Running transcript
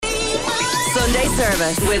Sunday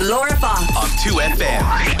Service with Laura Fox on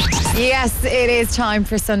 2FM. Yes, it is time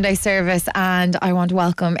for Sunday Service, and I want to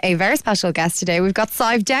welcome a very special guest today. We've got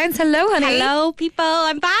Saibh Downes. Hello, honey. Hello, people.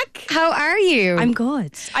 I'm back. How are you? I'm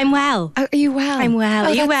good. I'm well. Are you well? I'm well.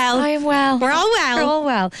 Are you well? I am well. We're all well. We're all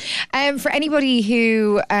well. For anybody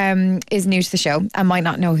who is new to the show and might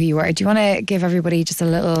not know who you are, do you want to give everybody just a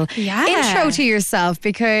little intro to yourself?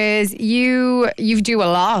 Because you do a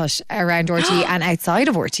lot around RT and outside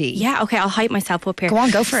of RT. Yeah, okay, I'll hype myself up here. Go on,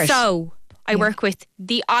 go for it. So, I work with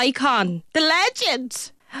the icon, the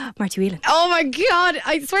legend, Marty Whelan. Oh my God,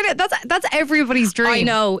 I swear to that's everybody's dream. I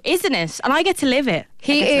know, isn't it? And I get to live it.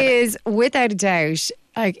 He is, without a doubt,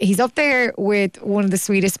 like, he's up there with one of the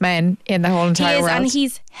sweetest men in the whole entire world. And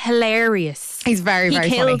he's hilarious. He's very, very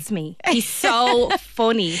funny. He kills me. He's so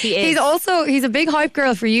funny. He is. He's a big hype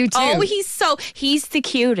girl for you too. Oh, he's the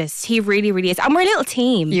cutest. He really, really is. And we're a little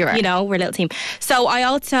team. You are. You know, we're a little team. So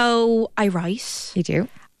I write. You do?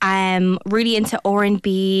 Really into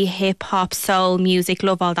R&B, hip hop, soul music,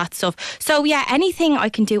 love all that stuff. So yeah, anything I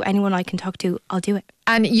can do, anyone I can talk to, I'll do it.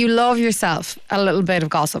 And you love yourself a little bit of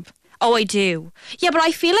gossip. Oh, I do. Yeah, but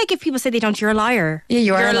I feel like if people say they don't, you're a liar. Yeah,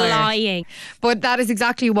 you're a liar. Lying. But that is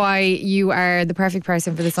exactly why you are the perfect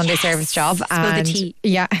person for the Sunday Service job. Spill the tea.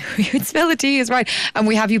 Yeah, spill the tea is right. And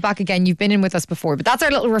we have you back again. You've been in with us before, but that's our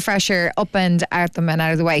little refresher up and out them and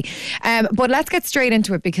out of the way. But let's get straight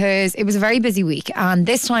into it, because it was a very busy week. And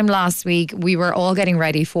this time last week, we were all getting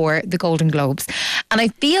ready for the Golden Globes. And I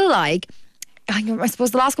feel like, I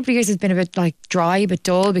suppose the last couple of years has been a bit like dry, a bit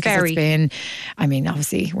dull, because it's been, I mean,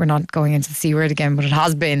 obviously we're not going into the C word again, but it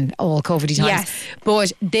has been all COVID-y times. Yes.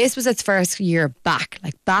 But this was its first year back,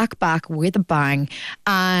 like back with a bang.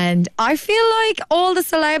 And I feel like all the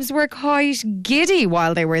celebs were quite giddy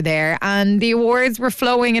while they were there, and the awards were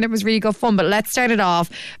flowing and it was really good fun. But let's start it off,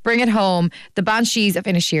 bring it home. The Banshees of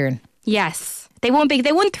Inisherin. Yes. They won big.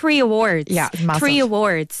 They won 3 awards. Yeah, massive. 3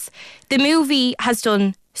 awards. The movie has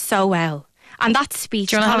done so well. And that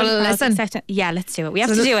speech. Do you want to have a little listen? Yeah, let's do it. We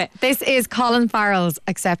have to do it. This is Colin Farrell's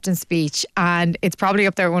acceptance speech, and it's probably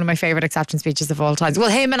up there with one of my favourite acceptance speeches of all time.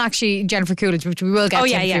 Well, him and actually Jennifer Coolidge, which we will get to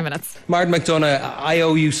in a few minutes. Martin McDonagh, I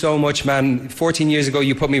owe you so much, man. 14 years ago,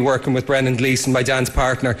 you put me working with Brendan Gleeson, my dance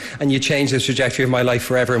partner, and you changed the trajectory of my life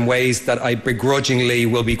forever in ways that I begrudgingly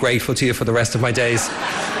will be grateful to you for the rest of my days.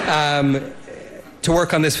 To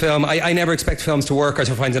work on this film, I never expect films to work or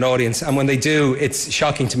to find an audience, and when they do, it's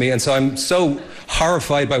shocking to me. And so I'm so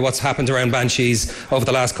horrified by what's happened around Banshees over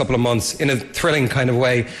the last couple of months in a thrilling kind of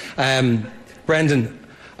way. Brendan,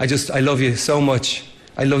 I love you so much.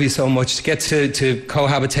 I love you so much. To get to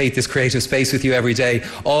cohabitate this creative space with you every day.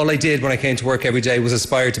 All I did when I came to work every day was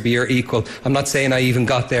aspire to be your equal. I'm not saying I even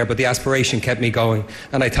got there, but the aspiration kept me going.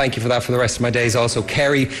 And I thank you for that for the rest of my days also.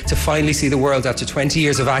 Kerry, to finally see the world after 20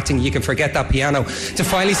 years of acting, you can forget that piano. To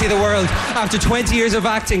finally see the world after 20 years of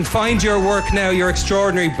acting, find your work now. You're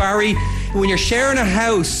extraordinary. Barry, when you're sharing a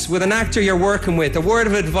house with an actor you're working with, a word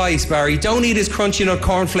of advice, Barry, don't eat his crunchy nut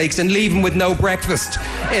cornflakes and leave him with no breakfast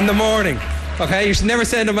in the morning. Okay, you should never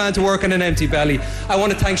send a man to work on an empty belly. I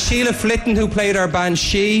want to thank Sheila Flitton, who played our band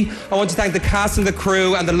She. I want to thank the cast and the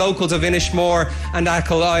crew and the locals of Inishmore and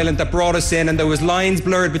Achill Island that brought us in, and there was lines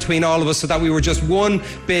blurred between all of us so that we were just one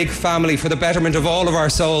big family for the betterment of all of our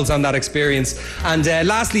souls on that experience. And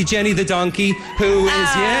lastly, Jenny the donkey, who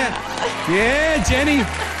is, Jenny.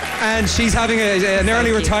 And she's having an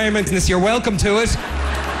early retirement, and you're welcome to it.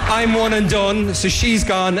 I'm one and done, so she's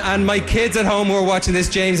gone. And my kids at home who are watching this,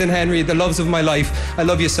 James and Henry, the loves of my life, I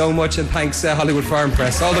love you so much, and thanks Hollywood Foreign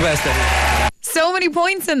Press. All the best, Eddie. So many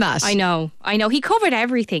points in that. I know. He covered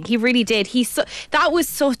everything. He really did. That was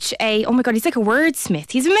such a, oh my God, he's like a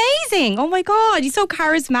wordsmith. He's amazing. Oh my God, he's so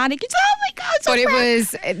charismatic. Oh my God, so But it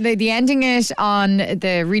was the ending it on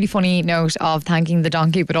the really funny note of thanking the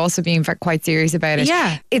donkey, but also being quite serious about it.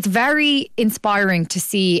 Yeah. It's very inspiring to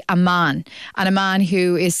see a man, and a man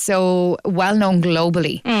who is so well known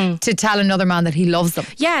globally, to tell another man that he loves them.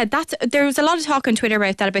 Yeah, there was a lot of talk on Twitter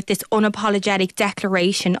about this unapologetic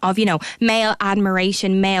declaration of, male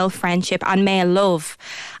admiration, male friendship and male love.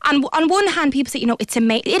 And on one hand, people say,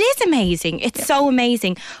 it is amazing. It's so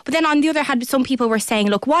amazing. But then on the other hand, some people were saying,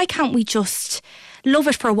 look, why can't we just love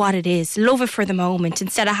it for what it is, love it for the moment,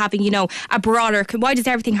 instead of having, a broader, why does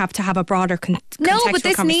everything have to have a broader No, but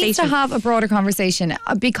this needs to have a broader conversation,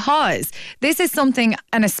 because this is something,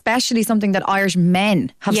 and especially something that Irish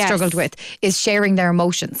men have struggled with, is sharing their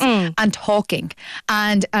emotions and talking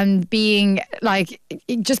and being like,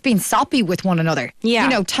 just being soppy with one another.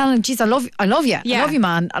 Yeah. Telling, geez, I love you. Yeah. I love you,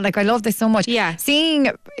 man. Like, I love this so much. Yeah.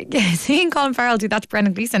 Seeing Colin Farrell do that to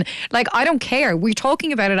Brendan Gleeson, like, I don't care. We're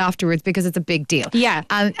talking about it afterwards because it's a big deal. Yeah.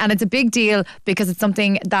 And it's a big deal because it's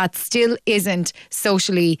something that still isn't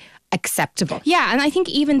socially acceptable. Yeah, and I think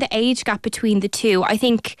even the age gap between the two, I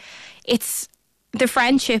think it's the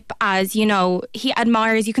friendship, as you know, he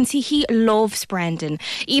admires. You can see he loves Brendan.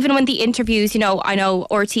 Even when the interviews, you know, I know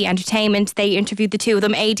RT Entertainment, they interviewed the two of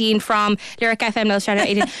them. Aideen from Lyric FM, no shout out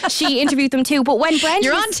Aideen, she interviewed them too. But when Brendan,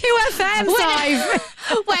 You're on 2FM,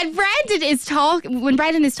 Saibh. when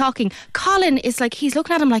Brendan is talking, Colin is like, he's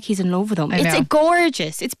looking at him like he's in love with him. I know. It's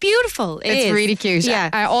gorgeous. It's beautiful. It's really cute. Yeah.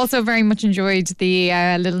 I also very much enjoyed the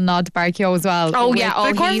little nod to Barkio as well. Oh, yeah. The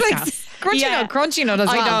Oh, cornflakes. Crunchy nut as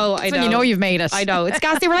well. I know. That's when you know you've made it. I know. It's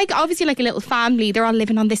gas. They were like obviously like a little family. They're all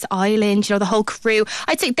living on this island, you know, the whole crew.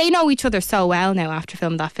 I'd say they know each other so well now after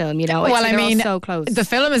filming that film, you know. Well, I mean, so close. The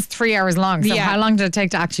film is 3 hours long, so Yeah. how long did it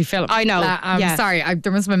take to actually film? I know. I'm Yeah. sorry.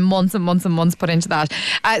 There must have been months and months and months put into that.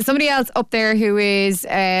 Somebody else up there who is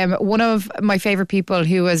one of my favourite people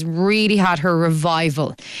who has really had her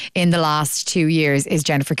revival in the last 2 years is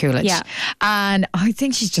Jennifer Coolidge. Yeah. And I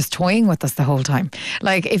think she's just toying with us the whole time.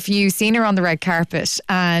 Like, if you've seen her on the red carpet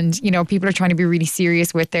and, you know, people are trying to be really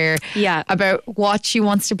serious with her about what she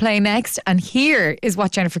wants to play next. And here is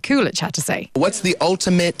what Jennifer Coolidge had to say. What's the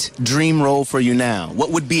ultimate dream role for you now?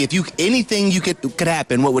 What would be, if you anything you could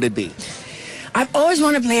happen, what would it be? I've always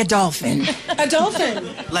wanted to play a dolphin. A dolphin?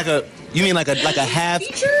 You mean like a half?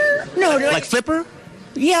 No, Like Flipper?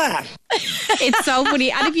 yeah. It's so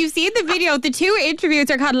funny. And if you've seen the video, the two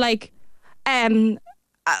interviews are kind of like,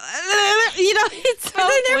 you know, it's so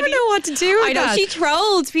I never funny. know what to do with I know, that. she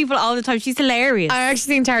trolls people all the time. She's hilarious. I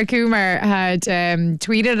actually seen Tara Kumar had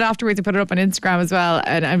tweeted it afterwards and put it up on Instagram as well,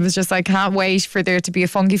 and I was just like, can't wait for there to be a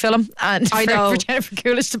Fungi film and I know. for Jennifer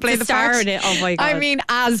Coolidge to play To the star part. in it. Oh my God. I mean,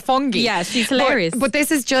 as Fungi. Yeah, she's hilarious. But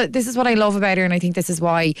this is what I love about her, and I think this is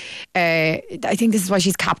why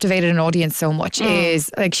she's captivated an audience so much. Is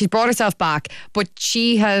like she's brought herself back, but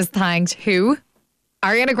she has thanked who?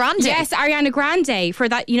 Ariana Grande. Yes, Ariana Grande for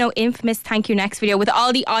that, you know, infamous Thank You Next video with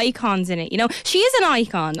all the icons in it. You know, she is an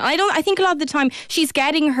icon. I think a lot of the time she's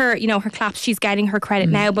getting her, you know, her claps, she's getting her credit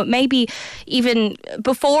now, but maybe even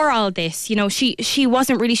before all this, you know, she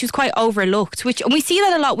wasn't really, she was quite overlooked, and we see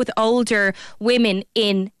that a lot with older women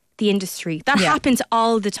in the industry. That happens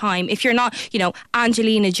all the time. If you're not, you know,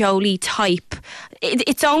 Angelina Jolie type,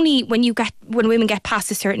 it's only when women get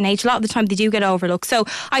past a certain age, a lot of the time they do get overlooked. So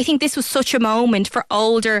I think this was such a moment for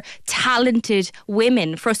older, talented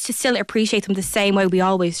women for us to still appreciate them the same way we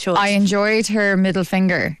always should. I enjoyed her middle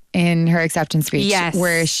finger in her acceptance speech, Yes.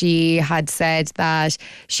 where she had said that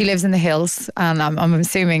she lives in the hills, and I'm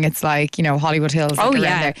assuming it's like, you know, Hollywood Hills, like around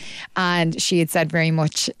there. And she had said very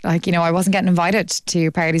much like, you know, I wasn't getting invited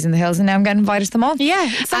to parties in the hills, and now I'm getting invited to them all. Yeah,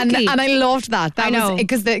 exactly. And I loved that. I know.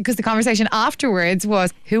 because the conversation afterwards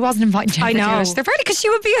was, who wasn't invited? Jennifer I know. Coolidge? They're probably because she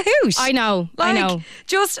would be a hoot. I know. Like, I know.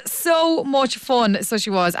 just so much fun. So she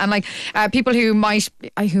was, and like people who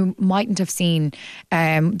mightn't have seen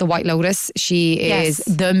The White Lotus, she is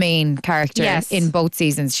the main character in both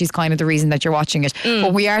seasons. She's kind of the reason that you're watching it.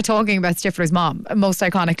 But we are talking about Stifler's mom, most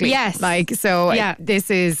iconically. Yes. Like, so this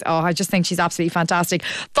is, I just think she's absolutely fantastic.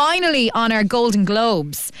 Finally, on our Golden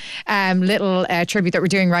Globes little tribute that we're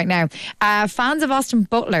doing right now, fans of Austin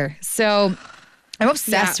Butler. So I'm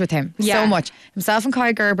obsessed with him so much. Himself and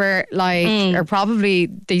Kai Gerber, are probably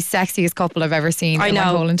the sexiest couple I've ever seen in my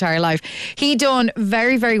whole entire life. He done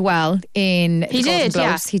very, very well in the Golden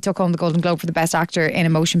Globes. He took home the Golden Globe for the best actor in a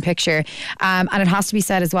motion picture. And it has to be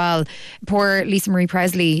said as well, poor Lisa Marie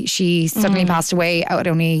Presley, she suddenly passed away at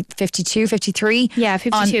only 52, 53. Yeah,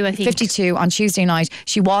 52 I think. 52 on Tuesday night.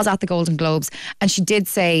 She was at the Golden Globes, and she did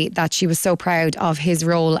say that she was so proud of his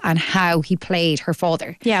role and how he played her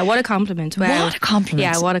father. Yeah, what a compliment. Wow. What a compliment.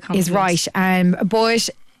 Yeah, what a compliment. Is right. But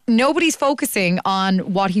nobody's focusing on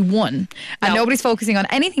what he won, and nobody's focusing on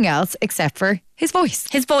anything else except for his voice.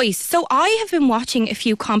 His voice. So I have been watching a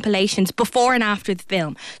few compilations before and after the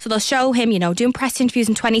film. So they'll show him, you know, doing press interviews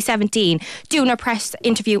in 2017, doing a press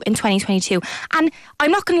interview in 2022. And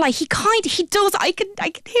I'm not going to lie, he does. I can hear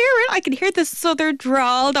it. I can hear the southern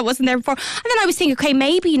drawl that wasn't there before. And then I was thinking, okay,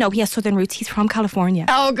 maybe, you know, he has southern roots. He's from California.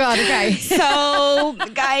 Oh God, okay. So,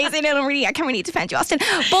 guys, I can't really defend you, Austin.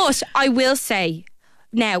 But I will say,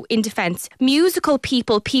 now, in defence, musical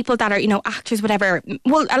people that are, you know, actors, whatever,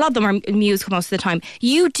 well, a lot of them are musical most of the time.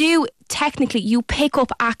 You do technically you pick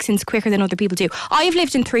up accents quicker than other people do. I've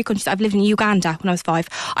lived in 3 countries. I've lived in Uganda when I was 5.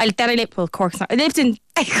 Cork's not. I lived in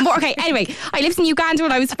okay, anyway, I lived in Uganda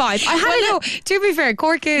when I was 5. I had to be fair,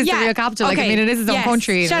 Cork is the real capital. Like, I mean, it is its own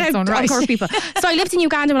country. Shout out right. Cork people. So I lived in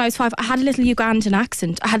Uganda when I was 5. I had a little Ugandan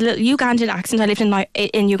accent. I lived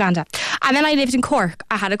in Uganda. And then I lived in Cork.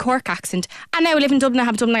 I had a Cork accent. And now I live in Dublin. I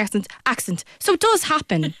have a Dublin accent. So it does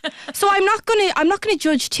happen. So I'm not gonna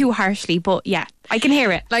judge too harshly, but yeah, I can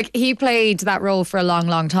hear it. Like, he played that role for a long,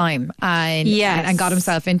 long time and got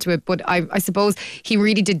himself into it. But I suppose he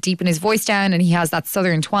really did deepen his voice down, and he has that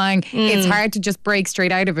southern twang. It's hard to just break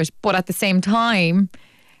straight out of it. But at the same time,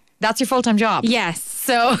 that's your full-time job. Yes.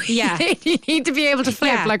 So you need to be able to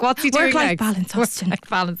flip. Yeah. Like, what's he doing Work-life next? balance, Austin. Work-life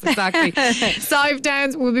balance, exactly. Saibh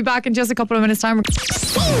Downes, we'll be back in just a couple of minutes' time.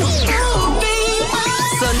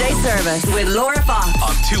 Sunday service with Laura Fox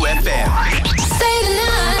On 2FM. Stay the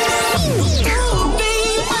night.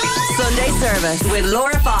 Sunday service with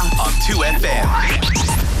Laura Fox On 2FM.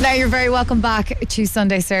 Now, you're very welcome back to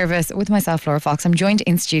Sunday Service with myself, Laura Fox. I'm joined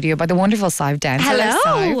in studio by the wonderful Saibh Downes. Hello.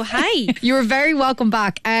 Saibh. Hi. You're very welcome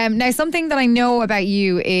back. Now, something that I know about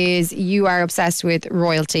you is you are obsessed with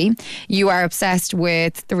royalty. You are obsessed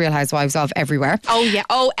with the Real Housewives of everywhere. Oh yeah,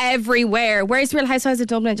 everywhere. Where's Real Housewives of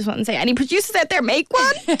Dublin? I just want to say, any producers out there, make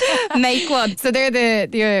one. Make one. So they're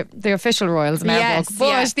the official royals in our book.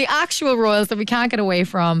 But the actual royals that we can't get away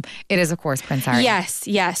from, it is, of course, Prince Harry. Yes,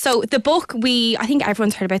 yeah. So the book, I think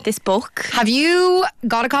everyone's heard about this book. Have you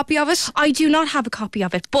got a copy of it? I do not have a copy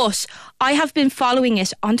of it, but I have been following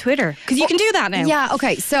it on Twitter, because you can do that now. Yeah,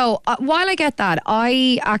 okay. So while I get that,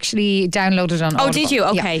 I actually downloaded it on Audible. Oh, did you?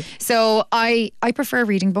 Okay. Yeah. So I prefer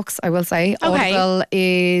reading books, I will say. Okay. Audible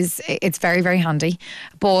it's very, very handy,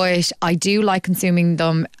 but I do like consuming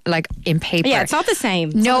them like in paper. Yeah, it's not the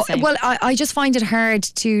same. Well, I just find it hard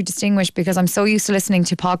to distinguish because I'm so used to listening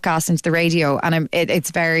to podcasts and to the radio, and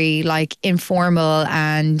it's very like informal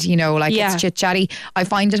and, you know, like it's chit chatty. I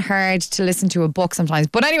find it hard to listen to a book sometimes.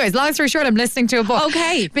 But anyways, long story short, I'm listening to a book.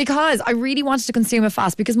 Okay. Because I really wanted to consume it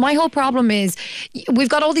fast, because my whole problem is we've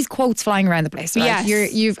got all these quotes flying around the place, right?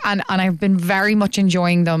 Yes. And I've been very much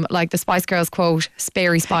enjoying them, like the Spice Girls quote,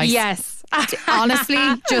 "Sperry Spice." Yes. Honestly,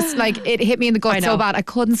 just like it hit me in the gut so bad. I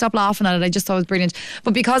couldn't stop laughing at it. I just thought it was brilliant.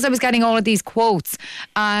 But because I was getting all of these quotes,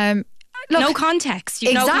 look, no context.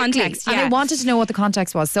 Exactly. No context. Yeah. And I wanted to know what the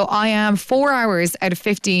context was. So I am 4 hours out of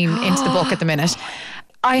 15 into the book at the minute.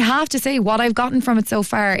 I have to say, what I've gotten from it so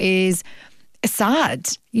far is sad.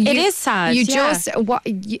 It is sad.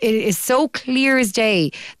 It is so clear as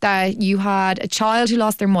day that you had a child who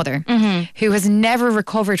lost their mother, who has never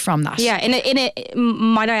recovered from that. Yeah,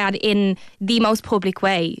 might I add, in the most public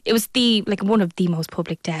way. It was one of the most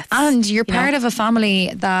public deaths. And you're part of a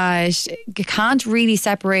family that can't really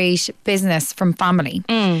separate business from family,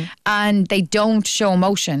 and they don't show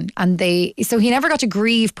emotion, so he never got to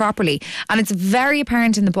grieve properly, and it's very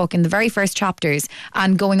apparent in the book in the very first chapters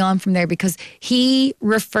and going on from there, because he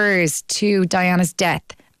refers to Diana's death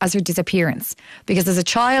as her disappearance, because as a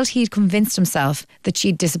child he'd convinced himself that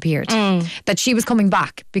she'd disappeared, that she was coming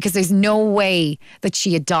back, because there's no way that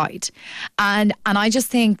she had died. And I just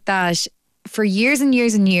think that for years and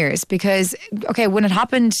years and years, because when it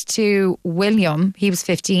happened to William, he was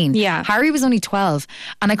 15. Yeah. Harry was only 12,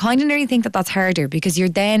 and I kind of nearly think that that's harder, because you're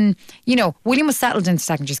then, William was settled into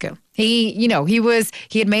secondary school. He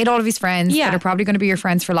had made all of his friends that are probably going to be your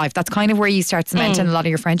friends for life. That's kind of where you start cementing a lot of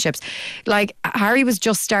your friendships. Like, Harry was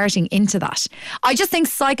just starting into that. I just think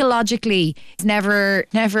psychologically he's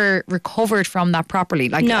never recovered from that properly.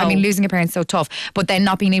 Like, no. I mean, losing a parent's so tough, but then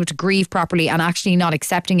not being able to grieve properly and actually not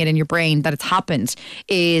accepting it in your brain that it's happened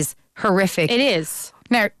is horrific. It is.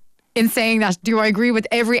 Now, in saying that, do I agree with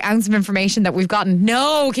every ounce of information that we've gotten?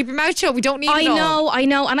 No, keep your mouth shut. We don't need it all. I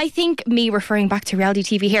know. And I think, me referring back to reality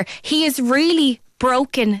TV here, he is really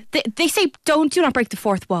broken. They say do not break the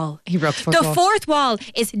fourth wall. He broke the fourth wall. The fourth wall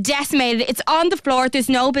is decimated. It's on the floor. There's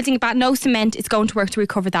no building back, no cement. It's going to work to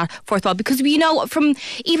recover that fourth wall, because we know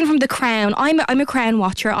even from The Crown. I'm a Crown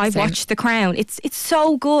watcher. I've watched The Crown. It's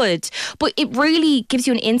so good, but it really gives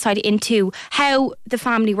you an insight into how the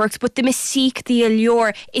family works. But the mystique, the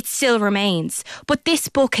allure, it still remains. But this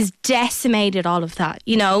book has decimated all of that.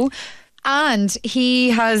 And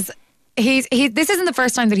he has. This isn't the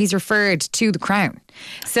first time that he's referred to The Crown.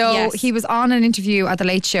 So he was on an interview at The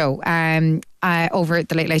Late Show over at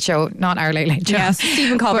the Late Late Show, not our Late Late Show. Yes,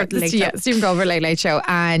 Stephen Colbert, The Late Show. Yeah, Stephen Colbert, Late Late Show.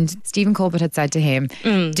 And Stephen Colbert had said to him,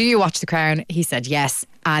 do you watch The Crown? He said yes.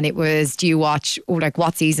 And it was, do you watch, like,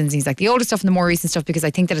 what seasons? And he's like, the older stuff and the more recent stuff, because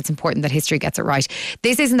I think that it's important that history gets it right.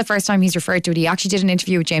 This isn't the first time he's referred to it. He actually did an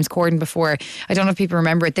interview with James Corden before. I don't know if people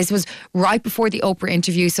remember it. This was right before the Oprah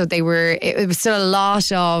interview, so it was still a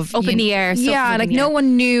lot of... Up in the air. Yeah, like no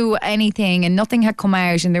one knew anything and nothing had come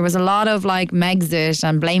out, and there was a lot of like Megxit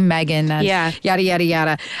and blame Meghan and yada, yada,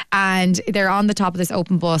 yada. And they're on the top of this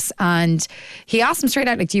open bus, and he asked him straight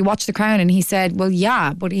out, like, do you watch The Crown? And he said, well,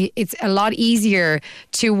 yeah, but it's a lot easier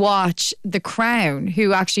to watch The Crown,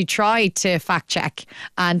 who actually tried to fact check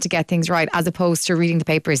and to get things right, as opposed to reading the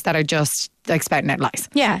papers that are just like spouting out lies.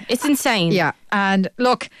 Yeah, it's insane. Yeah, and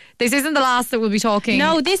look, this isn't the last that we'll be talking.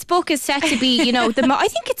 No, this book is set to be, I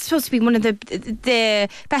think it's supposed to be one of the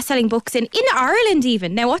best-selling books in Ireland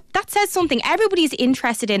even. Now, what that says something. Everybody's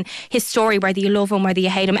interested in his story, whether you love him, whether you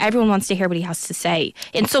hate him. Everyone wants to hear what he has to say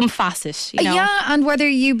in some facet, Yeah, and whether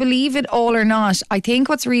you believe it all or not, I think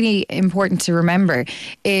what's really important to remember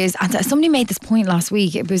is, and somebody made this point last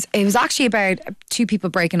week, it was actually about two people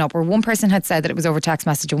breaking up, where one person had said that it was over text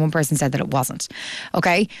message and one person said that it wasn't.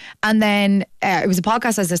 Okay? And then it was a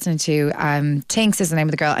podcast I was listening to, Tinks is the name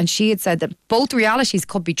of the girl, and she had said that both realities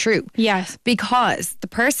could be true. Yes. Because the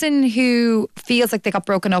person who feels like they got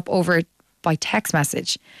broken up over by text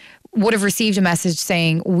message would have received a message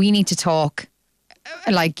saying, we need to talk.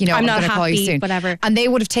 Like, I'm not going to call you happy, soon. whatever. And they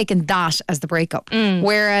would have taken that as the breakup.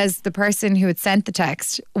 Whereas the person who had sent the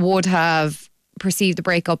text would have perceived the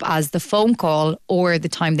breakup as the phone call or the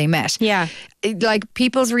time they met. Yeah. Like,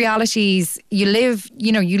 people's realities, you live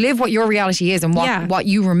what your reality is and what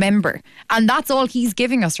you remember. And that's all he's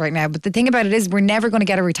giving us right now. But the thing about it is, we're never going to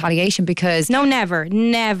get a retaliation, because no, never.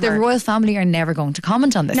 The royal family are never going to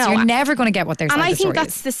comment on this. No, You're never going to get what they're saying. And I think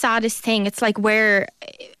that's the saddest thing. It's like where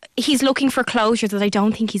he's looking for closure that I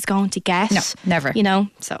don't think he's going to get. No, never.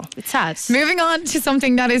 So it's sad. Moving on to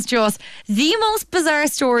something that is just the most bizarre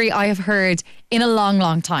story I have heard in a long,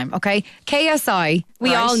 long time, okay? KSI.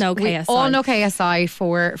 We all know KSI. We all know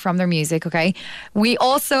KSI from their music, okay? We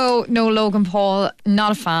also know Logan Paul,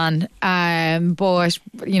 not a fan, but,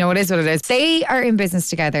 it is what it is. They are in business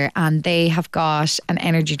together and they have got an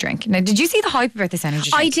energy drink. Now, did you see the hype about this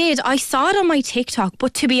energy drink? I did. I saw it on my TikTok,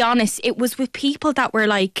 but to be honest, it was with people that were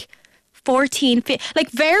like 14, 15,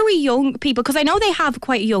 like very young people, because I know they have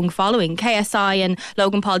quite a young following, KSI and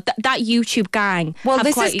Logan Paul, that YouTube gang. Well,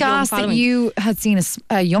 this is gas that you had seen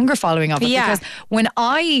a younger following of it, because when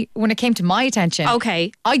it came to my attention,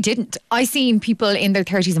 I didn't. I seen people in their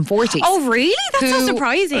 30s and 40s. Oh, really? That's so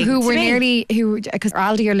surprising. Who were because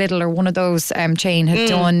Aldi or Lidl or one of those chain had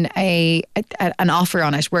done an offer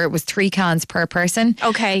on it where it was 3 cans per person.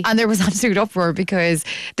 Okay. And there was absolute uproar because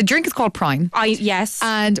the drink is called Prime. Yes.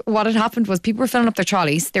 And what had happened was people were filling up their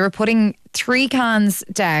trolleys. They were putting 3 cans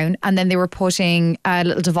down, and then they were putting a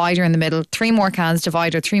little divider in the middle, 3 more cans,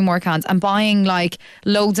 divider, 3 more cans, and buying like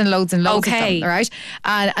loads and loads and loads of them, right?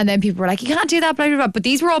 And then people were like, you can't do that, blah, blah, blah. But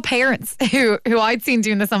these were all parents who I'd seen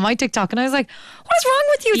doing this on my TikTok, and I was like, what is wrong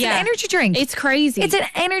with you? It's an energy drink. It's crazy. It's an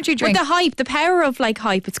energy drink. But the hype, the power of like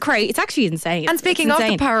hype, it's crazy. It's actually insane. And speaking of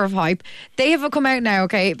the power of hype, they have come out now,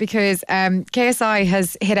 okay, because KSI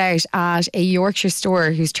has hit out at a Yorkshire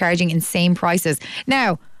store who's charging insane prices.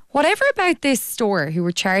 Now, whatever about this store who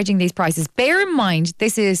were charging these prices, bear in mind,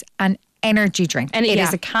 this is an energy drink. And it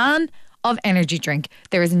is a can of energy drink.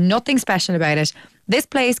 There is nothing special about it. This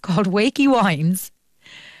place called Wakey Wines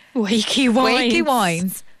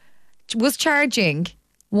was charging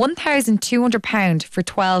 £1,200 for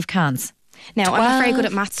 12 cans. Now, I'm not very good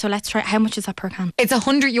at maths, so let's try. How much is that per can? It's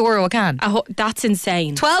 €100 a can. That's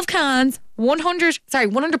insane. 12 cans, £100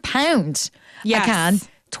 a can,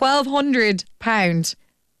 £1,200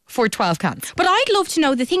 for 12 cans. But I'd love to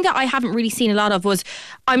know, the thing that I haven't really seen a lot of was,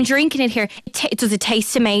 I'm drinking it here. Does it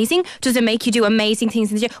taste amazing? Does it make you do amazing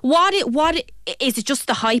things in the gym? What is it? Just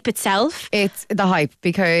the hype itself? It's the hype,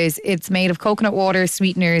 because it's made of coconut water,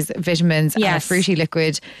 sweeteners, vitamins, and a fruity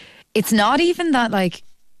liquid. It's not even that like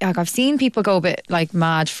I've seen people go a bit like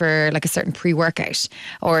mad for like a certain pre-workout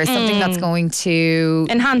or something that's going to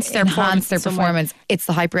enhance their performance. It's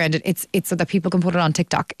the hype around it. It's so that people can put it on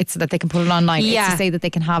TikTok. It's so that they can put it online. Yeah. It's to say that they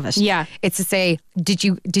can have it. Yeah. It's to say, did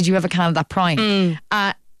you have a can of that Prime? And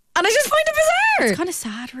I just find it bizarre. It's kind of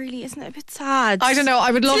sad, really, isn't it? A bit sad. I don't know.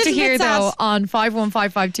 I would love to hear, though, on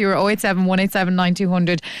 51552 or 087 187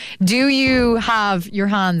 9200. Do you have your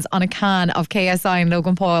hands on a can of KSI and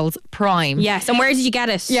Logan Paul's Prime? Yes. And where did you get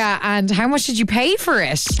it? Yeah. And how much did you pay for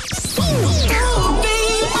it? Sunday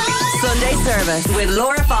Service with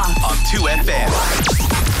Laura Fox on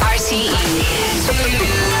 2FM. RTE.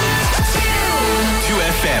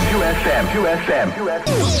 2FM.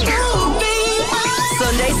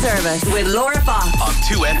 Sunday Service with Laura Fox. On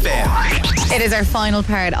 2FM. It is our final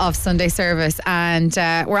part of Sunday Service, and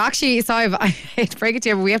we're actually, Saibh, I hate to break it to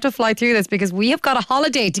you, but we have to fly through this because we have got a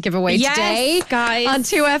holiday to give away today. Guys. On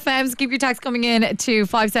 2FM. So keep your text coming in to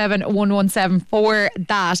 57117 for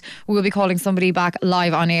that. We will be calling somebody back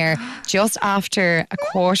live on air just after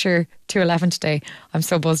 11:15 today. I'm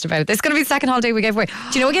so buzzed about it. This is going to be the second holiday we gave away.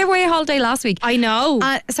 Do you know we gave away a holiday last week? I know.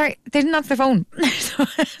 Sorry, they didn't answer their phone.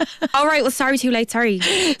 All right, well, sorry, too late, sorry.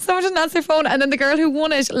 Someone didn't answer their phone, and then the girl who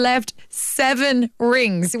won it left 7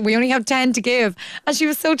 rings. We only have 10 to give, and she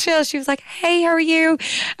was so chill. She was like, "Hey, how are you?"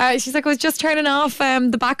 She's like, "I was just turning off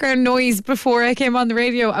the background noise before I came on the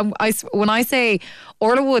radio." And when I say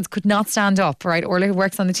Orla Woods could not stand up, right? Orla, who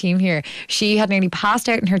works on the team here, she had nearly passed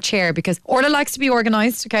out in her chair because Orla likes to be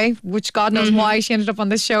organised, okay? Which God knows why she ended up on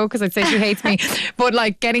this show, because I'd say she hates me. But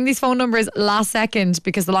like getting these phone numbers last second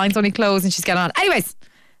because the line's only closed and she's getting on. Anyways,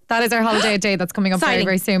 that is our holiday day that's coming up very,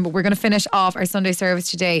 very soon. But we're going to finish off our Sunday service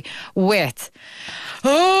today with...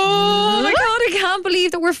 Oh my God, I can't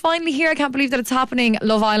believe that we're finally here. I can't believe that it's happening.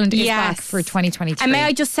 Love Island is back for 2023. And may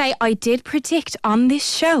I just say, I did predict on this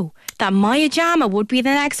show that Maya Jama would be the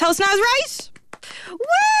next host, and I was right. Woo!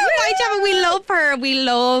 Maya Jama, we love her. We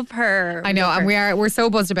love her. I know, and we're so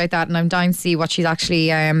buzzed about that, and I'm dying to see what she's actually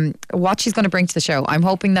what she's going to bring to the show. I'm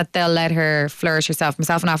hoping that they'll let her flourish herself.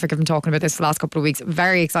 Myself and Africa have been talking about this the last couple of weeks.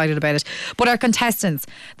 Very excited about it. But our contestants,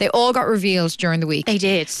 they all got revealed during the week. They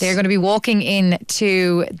did. They're going to be walking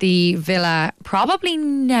into the villa probably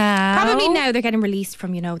now. Probably now they're getting released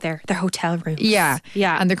from, their hotel rooms. Yeah.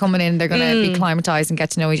 And they're coming in, they're going to be climatised and get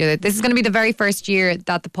to know each other. This is going to be the very first year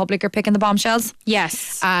that the public are picking the bombshells.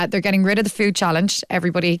 Yes. They're getting rid of the food challenge.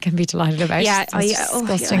 Everybody can be delighted about. Yeah. It's the most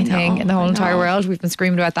disgusting thing in the whole entire world. We've been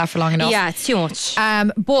screaming about that for long enough. Yeah, it's too much.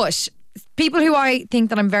 But people who I think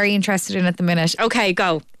that I'm very interested in at the minute. Okay,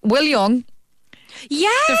 go. Will Young.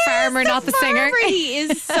 Yes, the farmer, not the singer. He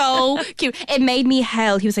is so cute. It made me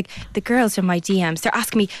hell. He was like, the girls in my DMs, they're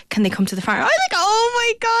asking me, can they come to the farm? I was like, oh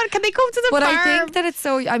my God, can they come to the farm? But I think that it's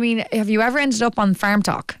so, have you ever ended up on Farm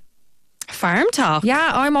Talk? Farm Talk?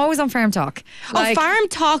 Yeah, I'm always on Farm Talk. Farm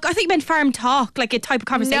Talk. I think you meant Farm Talk, like a type of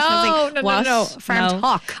conversation. No. Farm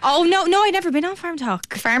Talk. Oh, no, I've never been on Farm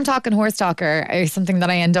Talk. Farm Talk and Horse Talk are something that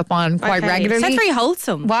I end up on quite regularly. Sounds very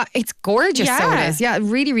wholesome. Well, it's gorgeous, so it is. Yeah,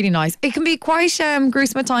 really, really nice. It can be quite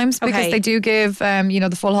gruesome at times because they do give,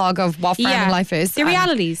 the full hog of what farming life is. The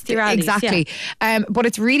realities. Exactly. Yeah. But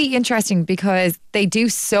it's really interesting because they do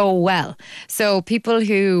so well. So people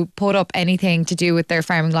who put up anything to do with their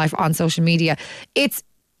farming life on social media,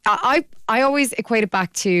 I always equate it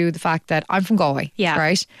back to the fact that I'm from Galway,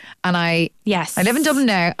 right? And I live in Dublin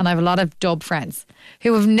now, and I have a lot of Dub friends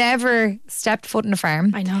who have never stepped foot in a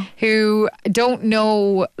farm. I know. Who don't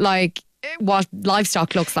know what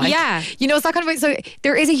livestock looks like. Yeah. It's that kind of way. So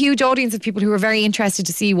there is a huge audience of people who are very interested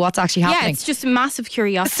to see what's actually happening. Yeah, it's just a massive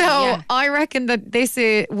curiosity. So I reckon that this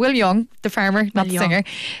Will Young, the farmer, not the singer,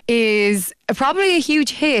 is probably a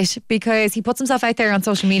huge hit because he puts himself out there on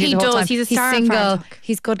social media the whole time. He's a star. He's single.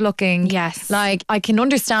 He's good looking. Yes. I can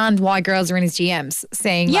understand why girls are in his GMs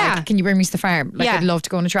saying, can you bring me to the farm? I'd love to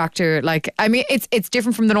go on a tractor. It's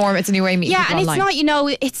different from the norm. It's a new way of meeting people and online.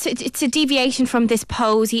 It's not, it's a deviation from this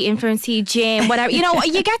posy, influency, gym, whatever.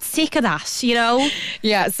 You get sick of that,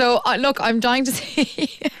 Yeah, so look, I'm dying to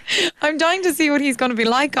see what he's going to be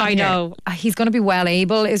like on I know. Here. He's going to be well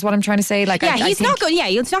able is what I'm trying to say. He's not good. Yeah,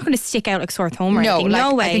 he's not going to stick out like sore thumb or anything.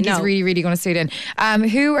 No way. I think he's really, really going to suit in.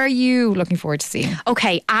 Who are you looking forward to seeing?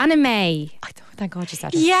 Okay, Anna May. Thank God you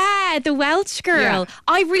said it. Yeah, the Welsh girl. Yeah.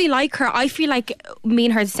 I really like her. I feel like me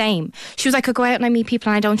and her are the same. She was like, I go out and I meet people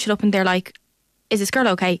and I don't shut up and they're like, is this girl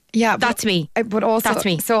okay? Yeah. That's me. But also, that's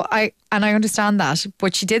me. So I understand that.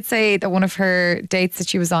 But she did say that one of her dates that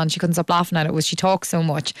she was on, she couldn't stop laughing at it, was she talked so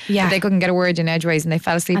much that they couldn't get a word in edgeways and they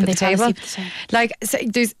fell asleep at the table.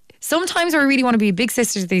 There's sometimes I really want to be a big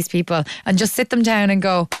sister to these people and just sit them down and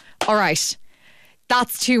go, all right,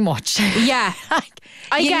 that's too much. Yeah.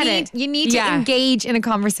 I get it. You need to engage in a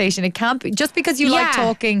conversation. It can't be just because you like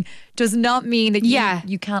talking does not mean that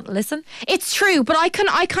you can't listen. It's true, but I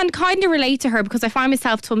can kind of relate to her because I find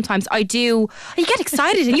myself sometimes you get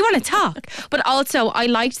excited and you want to talk. But also I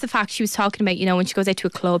liked the fact she was talking about, when she goes out to a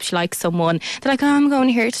club, she likes someone. They're like, oh, I'm going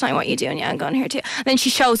here tonight. What are you doing? Yeah, I'm going here too. And then she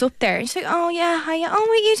shows up there and she's like, oh yeah, hiya. Oh, what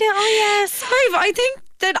are you doing? Oh yeah. Saibh, I think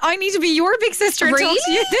that I need to be your big sister and talk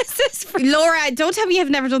to you. This is Laura, don't tell me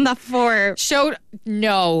you've never done that before.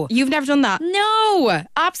 No. You've never done that? No,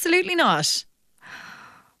 absolutely not.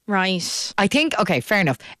 Right. I think, okay, fair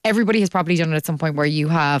enough. Everybody has probably done it at some point where you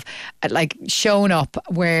have like shown up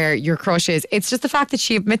where your crush is. It's just the fact that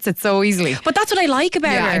she admits it so easily. But that's what I like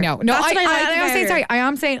about her. Yeah, I know. No, that's what I like about her. Sorry, I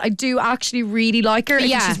am saying I do actually really like her. I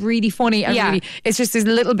think she's really funny. And really, it's just these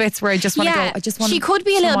little bits where I just want to go. I just want. She could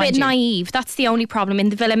be a little bit naive. That's the only problem in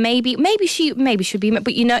the villa. Maybe she should be,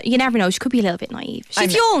 but you never know. She could be a little bit naive.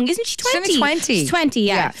 She's young, isn't she? 20. She's 20. She's 20.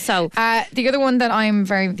 Yeah. So the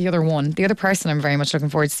other person I'm very much looking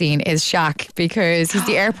forward to seeing is Shaq, because he's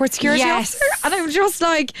the airport security officer, and I'm just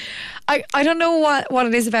like, I don't know what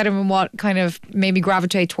it is about him and what kind of made me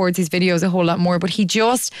gravitate towards his videos a whole lot more, but he's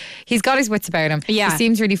got his wits about him. He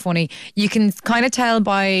seems really funny. You can kind of tell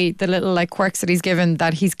by the little like quirks that he's given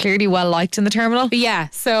that he's clearly well liked in the terminal.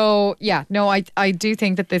 So I do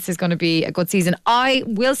think that this is going to be a good season. I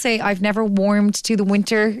will say I've never warmed to the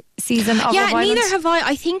winter season of Love Island. Neither have I.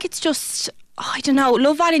 I think it's just, I don't know,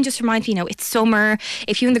 Love Island just reminds me, it's summer.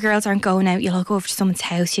 If you and the girls aren't going out, you'll go over to someone's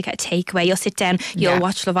house, you get a takeaway, you'll sit down, you'll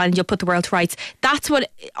watch Love Island, you'll put the world to rights. That's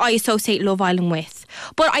what I associate Love Island with.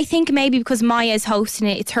 But I think maybe because Maya's hosting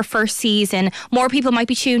it, it's her first season, more people might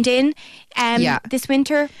be tuned in this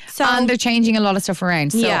winter. So, and they're changing a lot of stuff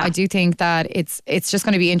around. So I do think that it's just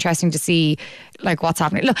going to be interesting to see like what's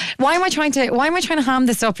happening. Look, why am I trying to ham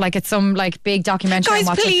this up like it's some like big documentary?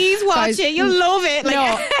 Guys, please watch it. You'll love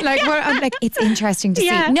it. It's interesting to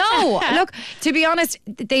see. No, look, to be honest,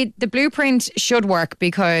 the blueprint should work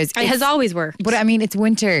because it has always worked. But I mean, it's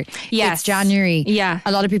winter. Yes. It's January. Yeah.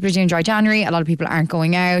 A lot of people are doing dry January. A lot of people aren't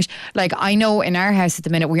going out. Like, I know in our house at the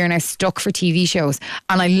minute, we are now stuck for TV shows.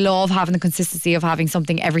 And I love having the consistency of having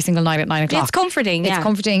something every single night at 9 o'clock. It's comforting. It's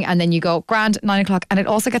comforting. And then you go, grand, 9 o'clock. And it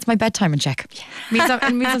also gets my bedtime in check. Means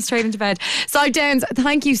I'm straight into bed. Saibh Downes,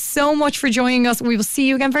 thank you so much for joining us. We will see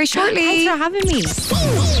you again very shortly. Thanks for having me.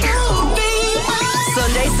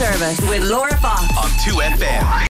 Sunday Service with Laura Fox on 2FM.